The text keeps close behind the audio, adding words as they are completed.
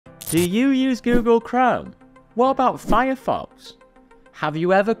Do you use Google Chrome? What about Firefox? Have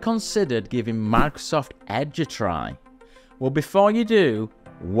you ever considered giving Microsoft Edge a try? Well, before you do,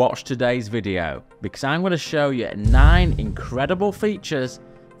 watch today's video because I'm going to show you 9 incredible features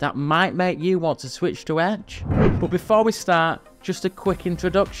that might make you want to switch to Edge. But before we start, just a quick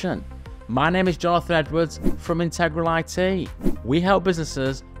introduction. My name is Jonathan Edwards from Integral IT. We help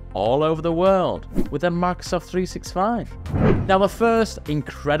businesses all over the world with their Microsoft 365. Now, the first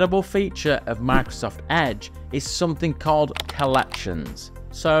incredible feature of Microsoft Edge is something called collections.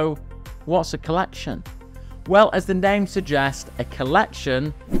 So, what's a collection? Well, as the name suggests, a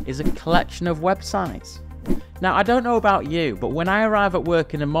collection is a collection of websites. Now, I don't know about you, but when I arrive at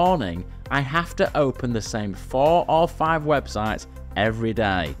work in the morning, I have to open the same 4 or 5 websites every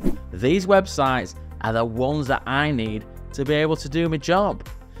day. These websites are the ones that I need to be able to do my job.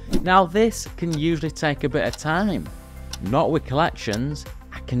 Now, this can usually take a bit of time. Not with collections.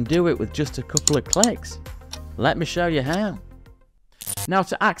 I can do it with just a couple of clicks. Let me show you how. Now,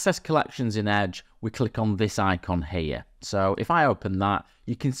 to access collections in Edge, we click on this icon here. So if I open that,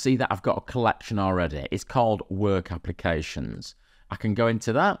 you can see that I've got a collection already. It's called Work Applications. I can go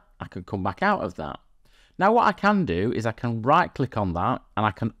into that. I can come back out of that. Now, what I can do is I can right click on that and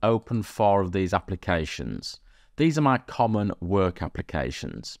I can open 4 of these applications. These are my common work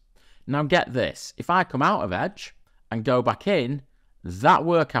applications. Now get this, if I come out of Edge and go back in, that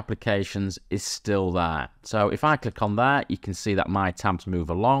work applications is still there. So if I click on there, you can see that my tabs move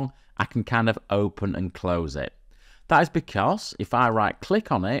along. I can kind of open and close it. That is because if I right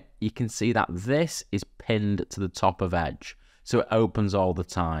click on it, you can see that this is pinned to the top of Edge. So it opens all the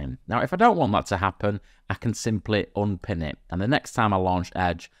time. Now, if I don't want that to happen, I can simply unpin it. And the next time I launch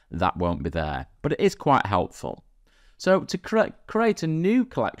Edge, that won't be there. But it is quite helpful. So to create a new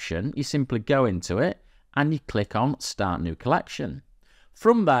collection, you simply go into it and you click on Start New Collection.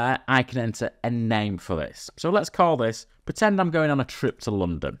 From there, I can enter a name for this. So let's call this, pretend I'm going on a trip to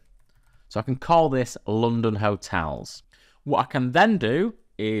London. So I can call this London Hotels. What I can then do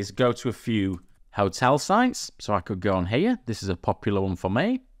is go to a few hotel sites. So I could go on here. This is a popular one for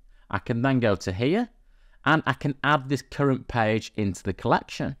me. I can then go to here and I can add this current page into the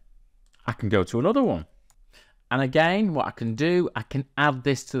collection. I can go to another one. And again, what I can do, I can add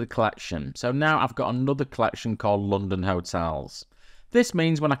this to the collection. So now I've got another collection called London Hotels. This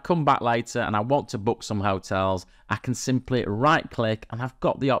means when I come back later and I want to book some hotels, I can simply right click and I've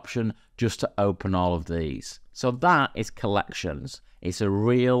got the option just to open all of these. So that is collections. It's a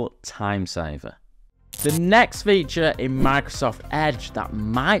real time saver. The next feature in Microsoft Edge that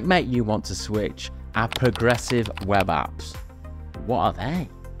might make you want to switch are progressive web apps. What are they?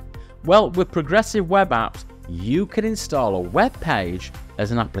 Well, with progressive web apps, you can install a web page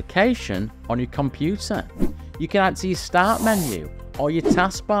as an application on your computer. You can add to your start menu or your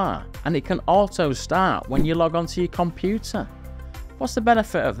taskbar, and it can auto start when you log onto your computer. What's the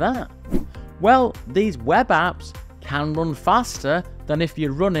benefit of that? Well, these web apps can run faster than if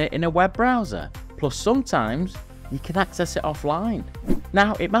you run it in a web browser. Plus, sometimes you can access it offline.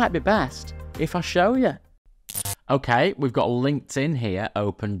 Now, it might be best if I show you. Okay, we've got LinkedIn here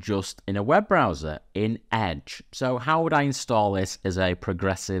open just in a web browser in Edge. So how would I install this as a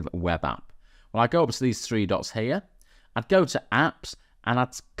progressive web app? Well, I go up to these 3 dots here. I'd go to Apps and I'd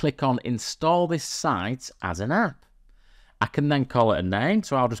click on Install this site as an app. I can then call it a name,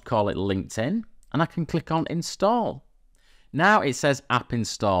 so I'll just call it LinkedIn, and I can click on Install. Now it says App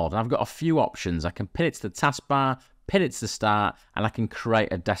Installed, and I've got a few options. I can pin it to the taskbar, pin it to the start, and I can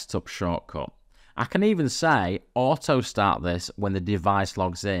create a desktop shortcut. I can even say auto start this when the device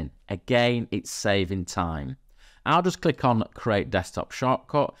logs in. Again, it's saving time. I'll just click on Create Desktop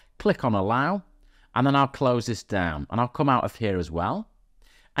Shortcut, click on Allow, and then I'll close this down, and I'll come out of here as well.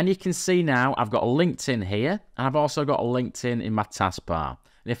 And you can see now I've got a LinkedIn here, and I've also got a LinkedIn in my taskbar.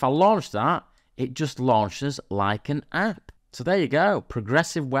 And if I launch that, it just launches like an app. So there you go,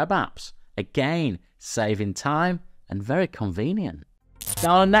 progressive web apps. Again, saving time and very convenient.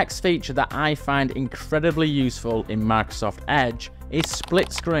 Now, the next feature that I find incredibly useful in Microsoft Edge is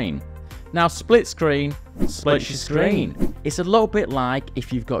split screen. Now, split screen splits your screen. It's a little bit like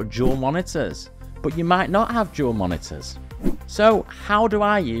if you've got dual monitors, but you might not have dual monitors. So how do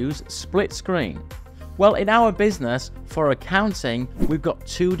I use split screen? Well, in our business, for accounting, we've got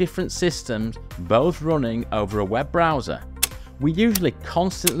 2 different systems, both running over a web browser. We usually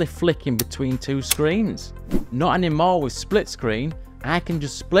constantly flicking between 2 screens. Not anymore with split screen. I can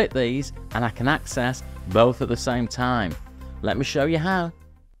just split these and I can access both at the same time. Let me show you how.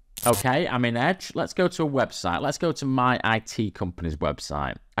 Okay, I'm in Edge. Let's go to a website. Let's go to my IT company's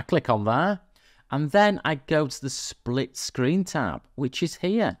website. I click on there and then I go to the split screen tab, which is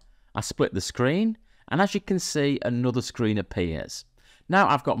here. I split the screen, and as you can see, another screen appears. Now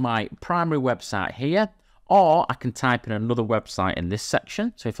I've got my primary website here, or I can type in another website in this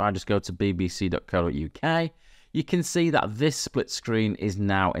section. So if I just go to bbc.co.uk, you can see that this split screen is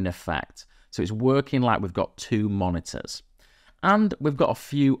now in effect. So it's working like we've got two monitors. And we've got a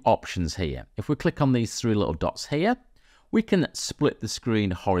few options here. If we click on these three little dots here, we can split the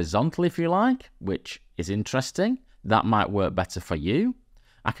screen horizontally if you like, which is interesting. That might work better for you.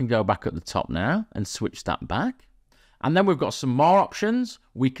 I can go back at the top now and switch that back. And then we've got some more options.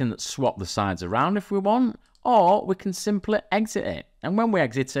 We can swap the sides around if we want, or we can simply exit it. And when we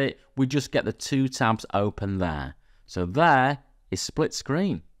exit it, we just get the two tabs open there. So there is split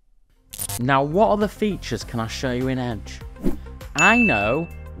screen. Now, what other features can I show you in Edge? I know,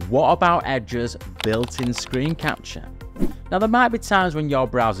 what about Edge's built-in screen capture? Now, there might be times when you're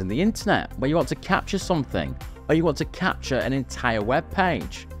browsing the internet where you want to capture something, or you want to capture an entire web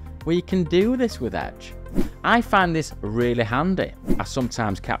page. Well, you can do this with Edge. I find this really handy. I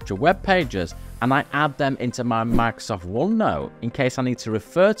sometimes capture web pages and I add them into my Microsoft OneNote in case I need to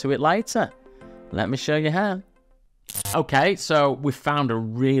refer to it later. Let me show you how. Okay, so we found a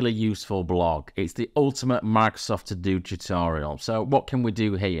really useful blog. It's the ultimate Microsoft To Do tutorial. So what can we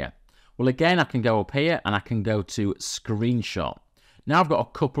do here? Well, again, I can go up here and I can go to screenshot. Now I've got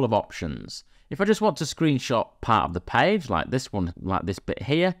a couple of options. If I just want to screenshot part of the page, like this one, like this bit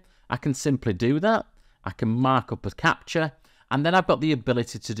here, I can simply do that. I can mark up a capture, and then I've got the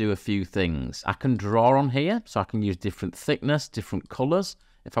ability to do a few things. I can draw on here, so I can use different thickness, different colors.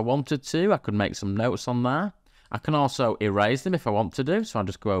 If I wanted to, I could make some notes on there. I can also erase them if I want to do, so I'll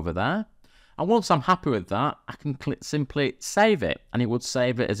just go over there. And once I'm happy with that, I can simply save it, and it would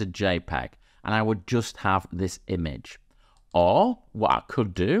save it as a JPEG, and I would just have this image. Or what I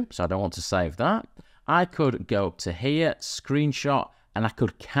could do, so I don't want to save that, I could go up to here, screenshot, and I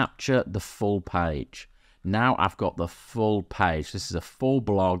could capture the full page. Now I've got the full page. This is a full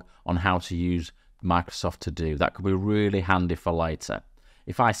blog on how to use Microsoft To Do. That could be really handy for later.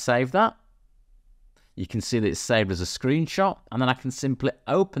 If I save that, you can see that it's saved as a screenshot, and then I can simply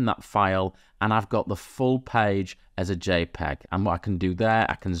open that file and I've got the full page as a JPEG. And what I can do there,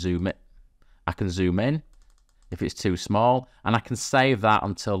 I can zoom it. I can zoom in if it's too small, and I can save that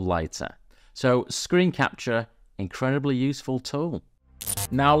until later. So screen capture, incredibly useful tool.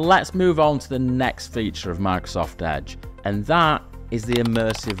 Now let's move on to the next feature of Microsoft Edge, and that is the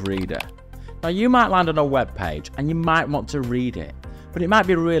Immersive Reader. Now you might land on a web page and you might want to read it, but it might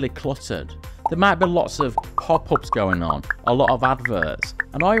be really cluttered. There might be lots of pop-ups going on, a lot of adverts,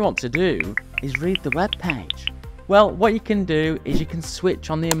 and all you want to do is read the web page. Well, what you can do is you can switch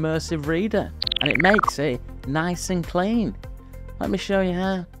on the Immersive Reader, and it makes it nice and clean. Let me show you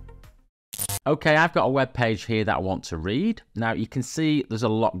how. Okay, I've got a web page here that I want to read. Now you can see there's a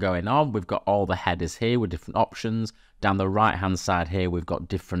lot going on. We've got all the headers here with different options. Down the right hand side here, we've got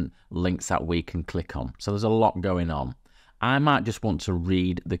different links that we can click on. So there's a lot going on. I might just want to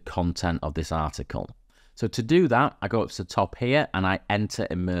read the content of this article. So to do that, I go up to the top here and I enter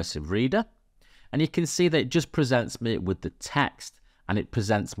Immersive Reader. And you can see that it just presents me with the text and it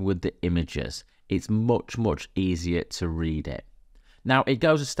presents me with the images. It's much, much easier to read it. Now, it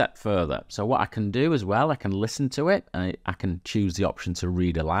goes a step further. So what I can do as well, I can listen to it, and I can choose the option to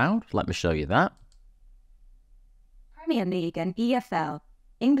read aloud. Let me show you that. Premier League and EFL.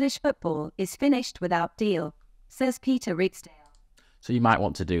 English football is finished without deal, says Peter Rigsdale. So you might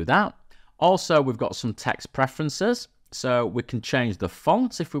want to do that. Also, we've got some text preferences. So we can change the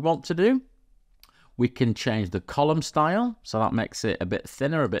font if we want to do. We can change the column style. So that makes it a bit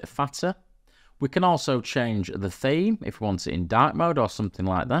thinner, a bit fatter. We can also change the theme if we want it in dark mode or something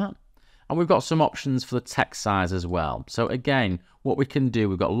like that. And we've got some options for the text size as well. So again, what we can do,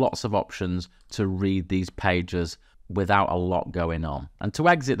 we've got lots of options to read these pages without a lot going on. And to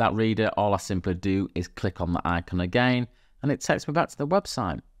exit that reader, all I simply do is click on the icon again, and it takes me back to the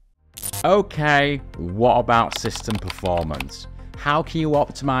website. Okay, what about system performance? How can you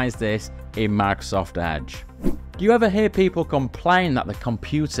optimize this in Microsoft Edge? Do you ever hear people complain that the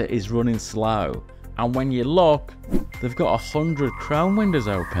computer is running slow, and when you look, they've got 100 Chrome windows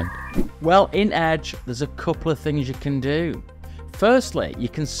open? Well, in Edge, there's a couple of things you can do. Firstly, you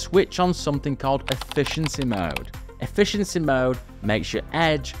can switch on something called efficiency mode. Efficiency mode makes your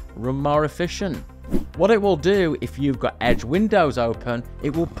Edge run more efficient. What it will do if you've got Edge windows open,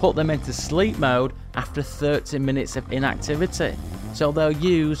 it will put them into sleep mode after 30 minutes of inactivity, so they'll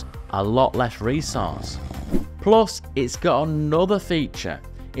use a lot less resource. Plus, it's got another feature.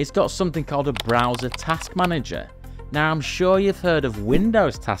 It's got something called a browser task manager. Now, I'm sure you've heard of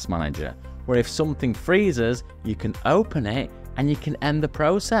Windows Task Manager, where if something freezes, you can open it and you can end the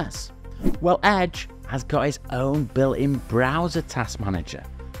process. Well, Edge has got its own built-in browser task manager,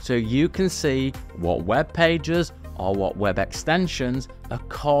 so you can see what web pages or what web extensions are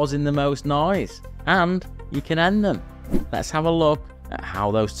causing the most noise, and you can end them. Let's have a look at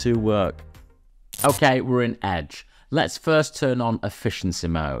how those two work. Okay, we're in Edge. Let's first turn on efficiency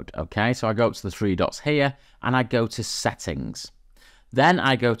mode. Okay, so I go to the three dots here and I go to settings. Then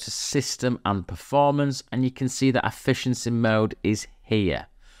I go to system and performance, and you can see that efficiency mode is here.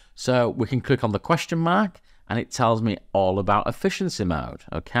 So we can click on the question mark and it tells me all about efficiency mode.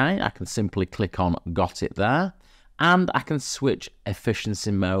 Okay, I can simply click on got it there, and I can switch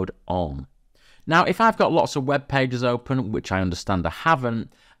efficiency mode on. Now, if I've got lots of web pages open, which I understand I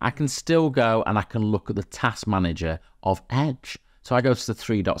haven't, I can still go and I can look at the task manager of Edge. So I go to the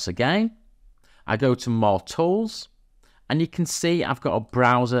three dots again, I go to more tools, and you can see I've got a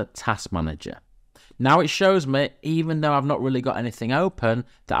browser task manager. Now it shows me, even though I've not really got anything open,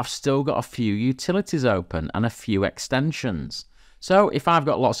 that I've still got a few utilities open and a few extensions. So if I've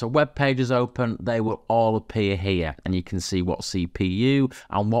got lots of web pages open, they will all appear here, and you can see what CPU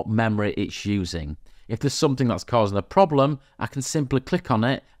and what memory it's using. If there's something that's causing a problem, I can simply click on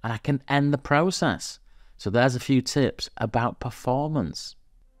it and I can end the process. So there's a few tips about performance.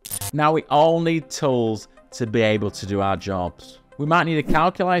 Now, we all need tools to be able to do our jobs. We might need a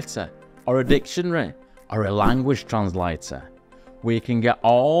calculator or a dictionary or a language translator. We can get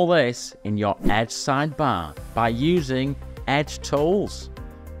all this in your Edge sidebar by using Edge tools.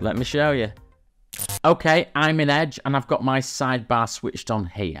 Let me show you. Okay, I'm in Edge and I've got my sidebar switched on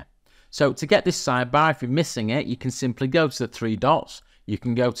here. So to get this sidebar, if you're missing it, you can simply go to the three dots, you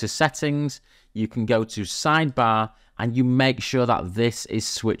can go to settings, you can go to sidebar, and you make sure that this is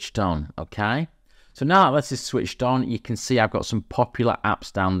switched on, okay? So now that this is switched on, you can see I've got some popular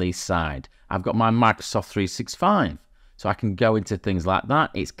apps down this side. I've got my Microsoft 365, so I can go into things like that.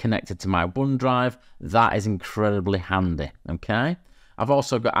 It's connected to my OneDrive. That is incredibly handy, okay? I've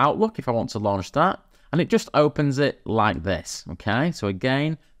also got Outlook if I want to launch that, and it just opens it like this, okay? So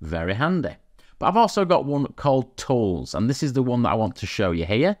again, very handy. But I've also got one called Tools, and this is the one that I want to show you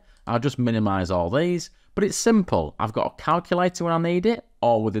here. I'll just minimize all these, but it's simple. I've got a calculator when I need it,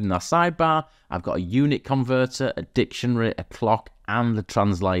 all within the sidebar. I've got a unit converter, a dictionary, a clock, and the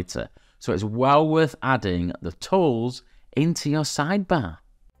translator. So it's well worth adding the tools into your sidebar.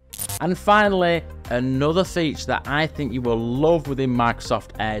 And finally, another feature that I think you will love within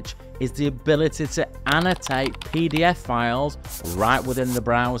Microsoft Edge is the ability to annotate PDF files right within the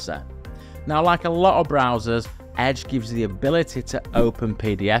browser. Now, like a lot of browsers, Edge gives you the ability to open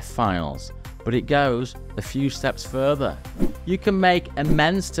PDF files, but it goes a few steps further. You can make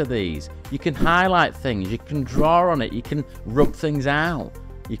amends to these, you can highlight things, you can draw on it, you can rub things out,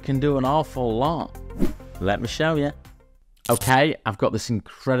 you can do an awful lot. Let me show you. Okay, I've got this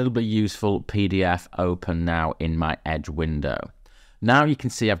incredibly useful PDF open now in my Edge window. Now you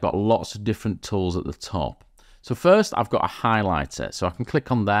can see I've got lots of different tools at the top. So first I've got a highlighter, so I can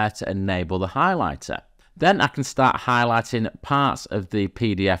click on there to enable the highlighter. Then I can start highlighting parts of the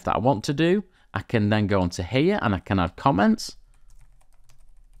PDF that I want to do. I can then go onto here and I can add comments.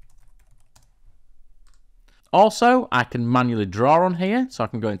 Also, I can manually draw on here, so I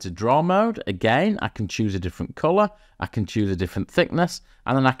can go into draw mode. Again, I can choose a different color, I can choose a different thickness,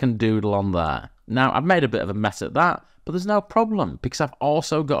 and then I can doodle on there. Now, I've made a bit of a mess at that, but there's no problem because I've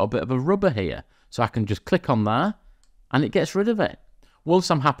also got a bit of a rubber here. So I can just click on there and it gets rid of it. Once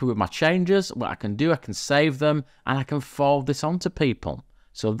I'm happy with my changes, what I can do, I can save them and I can forward this on to people.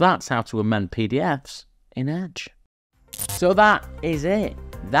 So that's how to amend PDFs in Edge. So that is it.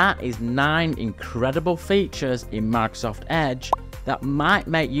 That is 9 incredible features in Microsoft Edge that might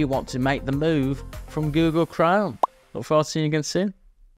make you want to make the move from Google Chrome. Look forward to seeing you again soon.